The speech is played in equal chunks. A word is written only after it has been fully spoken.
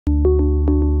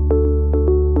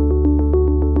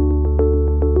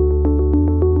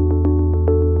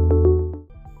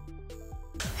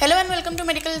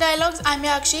Medical Dialogues. I'm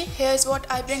Yakshi. Here's what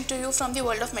I bring to you from the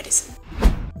world of medicine.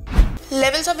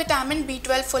 Levels of vitamin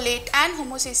B12, folate and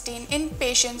homocysteine in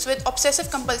patients with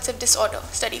obsessive compulsive disorder,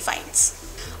 study finds.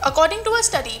 According to a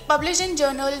study published in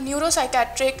journal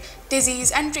Neuropsychiatric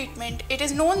Disease and Treatment, it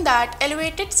is known that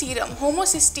elevated serum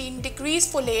homocysteine,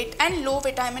 decreased folate and low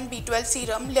vitamin B12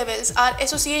 serum levels are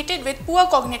associated with poor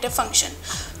cognitive function,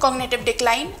 cognitive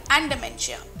decline and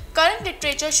dementia. Current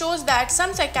literature shows that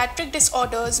some psychiatric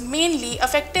disorders, mainly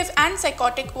affective and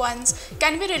psychotic ones,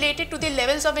 can be related to the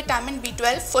levels of vitamin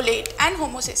B12, folate and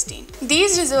homocysteine.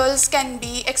 These results can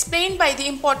be explained by the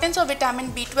importance of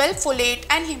vitamin B12, folate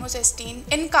and homocysteine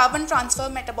in carbon transfer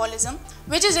metabolism,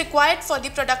 which is required for the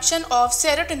production of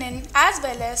serotonin as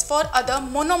well as for other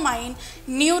monoamine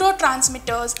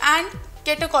neurotransmitters and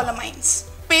catecholamines.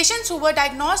 Patients who were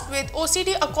diagnosed with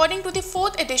OCD according to the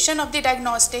 4th edition of the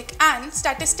Diagnostic and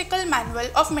Statistical Manual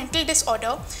of Mental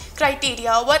Disorder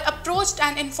criteria were approached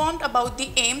and informed about the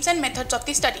aims and methods of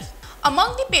the study.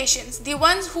 Among the patients, the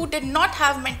ones who did not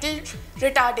have mental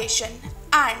retardation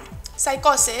and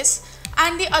psychosis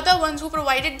and the other ones who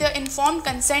provided their informed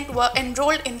consent were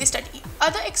enrolled in the study.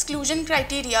 Other exclusion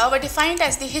criteria were defined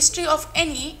as the history of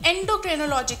any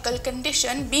endocrinological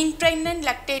condition, being pregnant,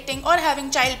 lactating or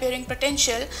having childbearing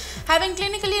potential, having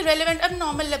clinically relevant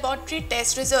abnormal laboratory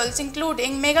test results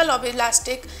including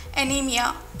megaloblastic,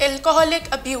 anaemia, alcoholic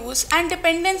abuse and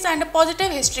dependence, and a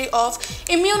positive history of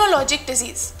immunologic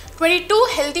disease. 22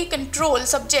 healthy control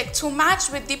subjects who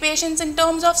matched with the patients in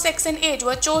terms of sex and age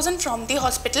were chosen from the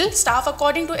hospital staff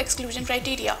according to exclusion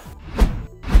criteria.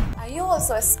 Are you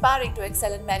also aspiring to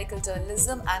excel in medical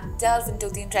journalism and delve into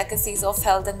the intricacies of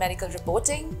health and medical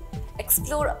reporting?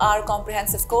 Explore our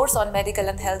comprehensive course on medical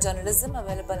and health journalism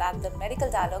available at the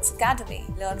Medical Dialogues Academy.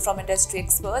 Learn from industry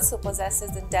experts who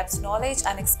possesses in-depth knowledge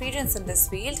and experience in this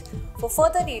field. For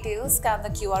further details, scan the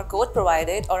QR code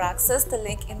provided or access the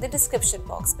link in the description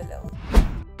box below.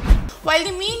 While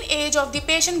the mean age of the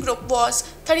patient group was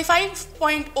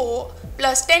 35.0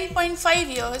 plus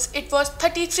 10.5 years, it was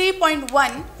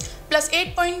 33.1 plus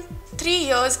 8.3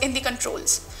 years in the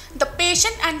controls. The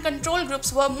patient and control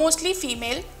groups were mostly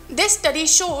female. This study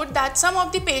showed that some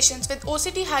of the patients with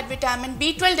OCD had vitamin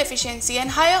B12 deficiency and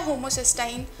higher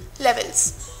homocysteine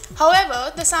levels.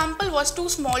 However, the sample was too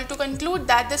small to conclude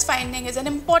that this finding is an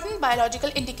important biological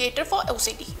indicator for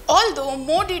OCD. Although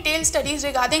more detailed studies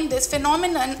regarding this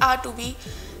phenomenon are to be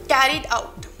carried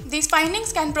out, these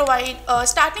findings can provide a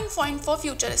starting point for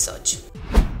future research.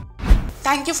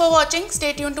 Thank you for watching.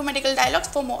 Stay tuned to Medical Dialogues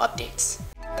for more updates.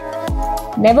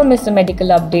 Never miss a medical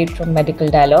update from Medical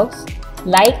Dialogues.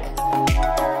 Like,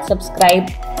 subscribe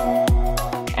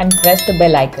and press the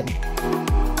bell icon.